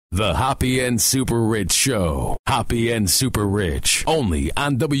The Hoppe and SuperRICH Show. Hoppe and SuperRICH. Only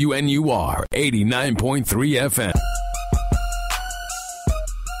on WNUR 89.3 FM.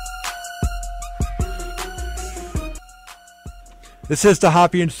 This is the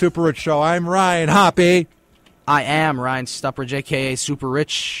Hoppe and SuperRICH Show. I'm Ryan Hoppe. I am Ryan Stuprich, a.k.a.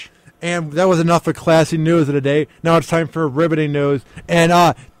 SuperRICH. And that was enough of classy news of the day. Now it's time for riveting news.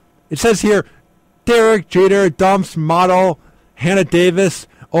 And it says here, Derek Jeter dumps model Hannah Davis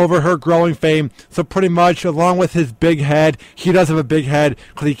over her growing fame. So pretty much, along with his big head, he does have a big head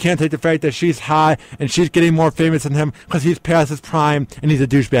because he can't take the fact that she's hot and she's getting more famous than him because he's past his prime and he's a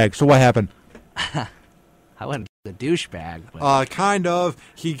douchebag. So what happened? I wouldn't the douchebag. Kind of.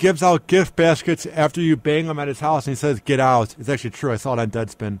 He gives out gift baskets after you bang him at his house and he says, get out. It's actually true. I saw it on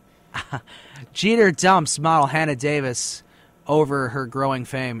Deadspin. Jeter dumps model Hannah Davis over her growing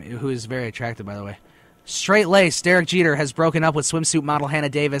fame, who is very attractive, by the way. Straight-laced, Derek Jeter has broken up with swimsuit model Hannah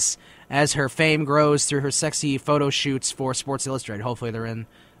Davis as her fame grows through her sexy photo shoots for Sports Illustrated. Hopefully they're in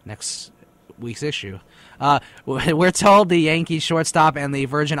next week's issue. We're told the Yankees shortstop and the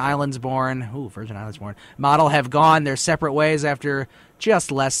Virgin Islands born model have gone their separate ways after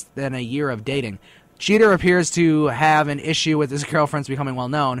just less than a year of dating. Jeter appears to have an issue with his girlfriends becoming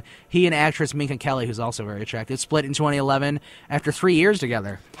well-known. He and actress Minka Kelly, who's also very attractive, split in 2011 after 3 years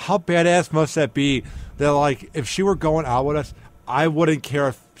together. How badass must that be that, like, if she were going out with us, I wouldn't care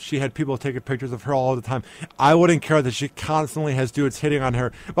if she had people taking pictures of her all the time. I wouldn't care that she constantly has dudes hitting on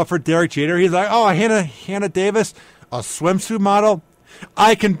her. But for Derek Jeter, he's like, oh, Hannah Davis, a swimsuit model?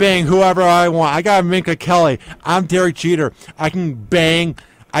 I can bang whoever I want. I got Minka Kelly. I'm Derek Jeter. I can bang.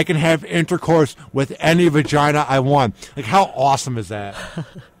 I can have intercourse with any vagina I want. Like, how awesome is that?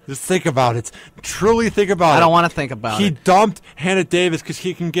 Just think about it. Truly think about it. I don't want to think about it. He dumped Hannah Davis because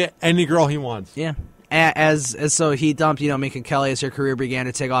he can get any girl he wants. Yeah. So he dumped, Minka Kelly as her career began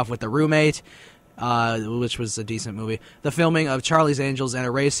to take off with The Roommate, which was a decent movie, the filming of Charlie's Angels, and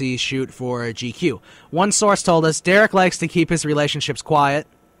a racy shoot for GQ. One source told us Derek likes to keep his relationships quiet,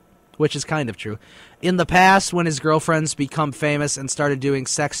 which is kind of true. In the past, when his girlfriends become famous and started doing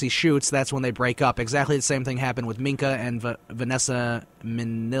sexy shoots, that's when they break up. Exactly the same thing happened with Minka and Vanessa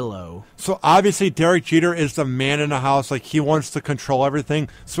Minnillo. So obviously Derek Jeter is the man in the house. Like, he wants to control everything.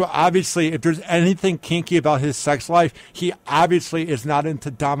 So obviously, if there's anything kinky about his sex life, he obviously is not into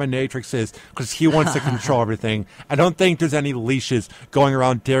dominatrixes because he wants to control everything. I don't think there's any leashes going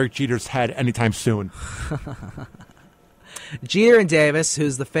around Derek Jeter's head anytime soon. Jeter and Davis,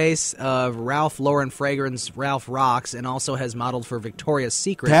 who's the face of Ralph Lauren fragrance Ralph Rocks and also has modeled for Victoria's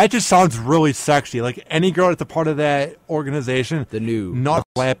Secret. That just sounds really sexy. Like, any girl that's a part of that organization, the new not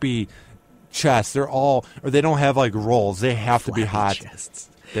flappy chests. They're all, or they don't have like rolls. They have to be hot. Chests.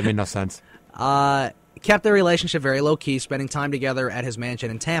 They made no sense. Kept their relationship very low key, spending time together at his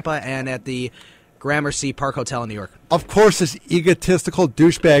mansion in Tampa and at the Gramercy Park Hotel in New York. Of course, this egotistical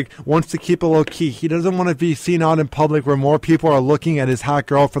douchebag wants to keep it low-key. He doesn't want to be seen out in public where more people are looking at his hot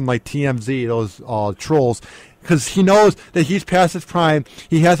girlfriend like TMZ, those trolls, because he knows that he's past his prime.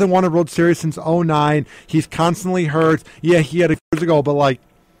 He hasn't won a World Series since 2009. He's constantly hurt. Yeah, he had a years ago, but, like,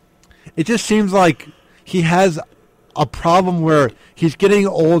 it just seems like he has a problem where he's getting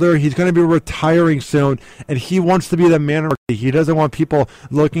older, he's going to be retiring soon, and he wants to be the man. He doesn't want people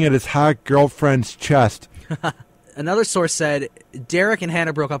looking at his hot girlfriend's chest. Another source said, Derek and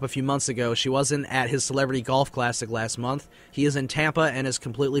Hannah broke up a few months ago. She wasn't at his Celebrity Golf Classic last month. He is in Tampa and is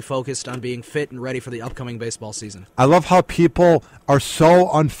completely focused on being fit and ready for the upcoming baseball season. I love how people are so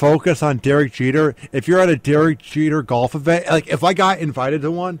unfocused on Derek Jeter. If you're at a Derek Jeter golf event, like if I got invited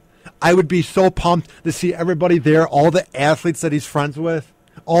to one, I would be so pumped to see everybody there, all the athletes that he's friends with,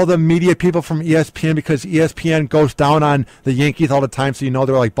 all the media people from ESPN, because ESPN goes down on the Yankees all the time, so you know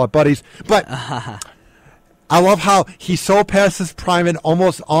they're like butt buddies. But I love how he's so past his prime and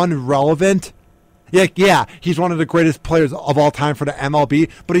almost irrelevant. Yeah, he's one of the greatest players of all time for the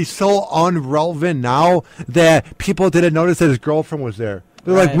MLB, but he's so irrelevant now that people didn't notice that his girlfriend was there.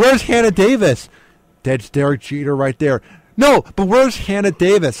 They're like, where's Hannah Davis? That's Derek Jeter right there. No, but where's Hannah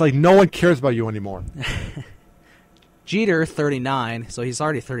Davis? Like, no one cares about you anymore. Jeter, 39, so he's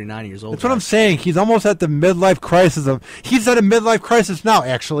already 39 years old. That's what I'm saying. He's almost at the midlife crisis of... He's at a midlife crisis now,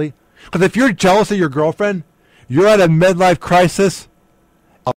 actually. Because if you're jealous of your girlfriend, you're at a midlife crisis.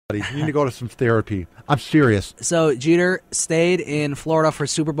 Oh, buddy, you need to go to some therapy. I'm serious. So Jeter stayed in Florida for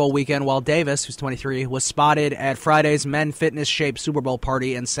Super Bowl weekend while Davis, who's 23, was spotted at Friday's Men Fitness Shape Super Bowl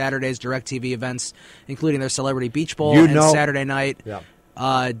party and Saturday's DirecTV events, including their Celebrity Beach Bowl and Saturday night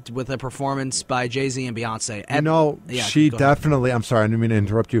with a performance by Jay-Z and Beyonce. She definitely, I'm sorry, I didn't mean to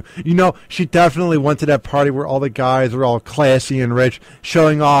interrupt you. She definitely went to that party where all the guys were all classy and rich,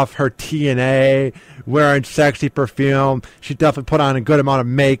 showing off her TNA, wearing sexy perfume. She definitely put on a good amount of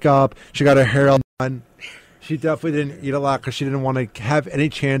makeup. She got her hair done. She definitely didn't eat a lot because she didn't want to have any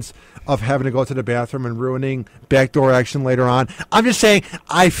chance of having to go to the bathroom and ruining backdoor action later on. I'm just saying,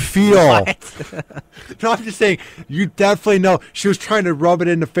 I feel. No, I'm just saying, you definitely know. She was trying to rub it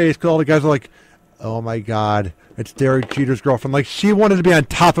in the face because all the guys were like, oh my God, it's Derek Jeter's girlfriend. Like, she wanted to be on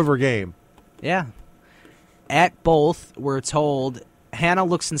top of her game. Yeah. At both, we're told, Hannah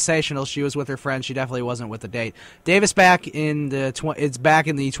looks sensational. She was with her friend. She definitely wasn't with the date. Davis back in the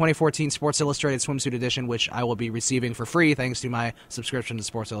 2014 Sports Illustrated swimsuit edition, which I will be receiving for free thanks to my subscription to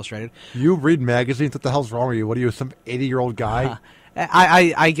Sports Illustrated. You read magazines? What the hell's wrong with you? What are you, some 80-year-old guy?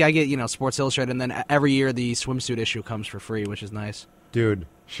 I get Sports Illustrated, and then every year the swimsuit issue comes for free, which is nice. Dude,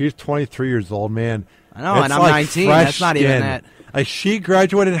 she's 23 years old, man. I know, and I'm 19. That's not even that. Like, she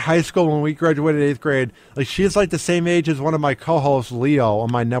graduated high school when we graduated 8th grade. Like, she's like the same age as one of my co-hosts, Leo, on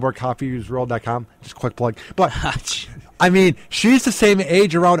my network, HoppyUseWorld.com. Just quick plug. But, I mean, she's the same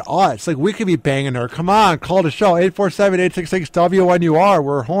age around us. Like, we could be banging her. Come on, call the show, 847-866-WNUR.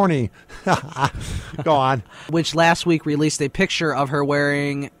 We're horny. Go on. Which last week released a picture of her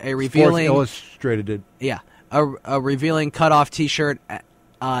wearing a revealing... Sports Illustrated did. Yeah. A revealing cutoff T-shirt,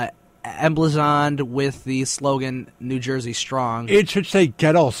 emblazoned with the slogan New Jersey Strong. It should say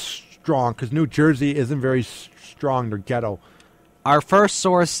Ghetto Strong because New Jersey isn't very strong. They're ghetto. Our first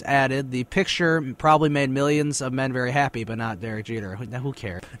source added, the picture probably made millions of men very happy, but not Derek Jeter. Who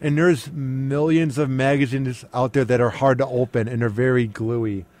cares? And there's millions of magazines out there that are hard to open and they're very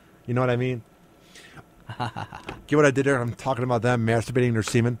gluey. You know what I mean? Get what I did there? I'm talking about them masturbating their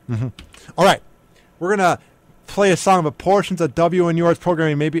semen. Mm-hmm. All right. We're going to play a song, but portions of WNUR's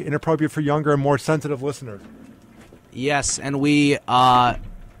programming may be inappropriate for younger and more sensitive listeners. Yes, and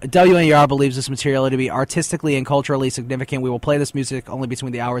WNUR believes this material to be artistically and culturally significant. We will play this music only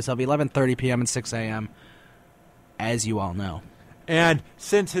between the hours of 11:30 p.m. and 6 a.m., as you all know. And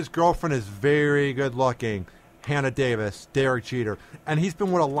since his girlfriend is very good looking, Hannah Davis, Derek Jeter, and he's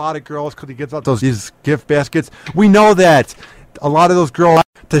been with a lot of girls because he gives out these gift baskets, we know that a lot of those girls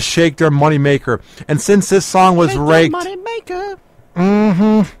to shake their money maker. And since this song was raked, money maker.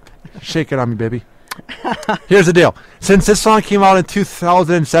 Shake it on me, baby. Here's the deal. Since this song came out in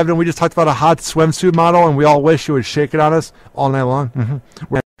 2007, we just talked about a hot swimsuit model, and we all wish you would shake it on us all night long.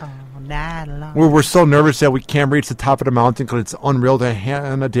 We're so nervous that we can't reach the top of the mountain because it's unreal that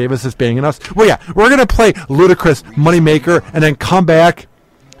Hannah Davis is banging us. Well, yeah, we're going to play Ludacris, Moneymaker, and then come back.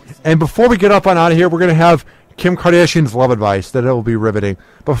 And before we get up on out of here, we're going to have Kim Kardashian's love advice. That it will be riveting.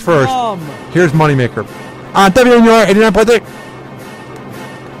 But first, here's Moneymaker on WNUR 89.3.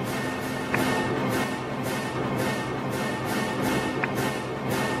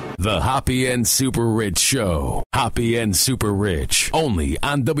 The Hoppy and Super Rich Show. Hoppy and Super Rich. Only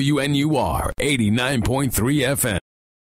on WNUR 89.3 FM.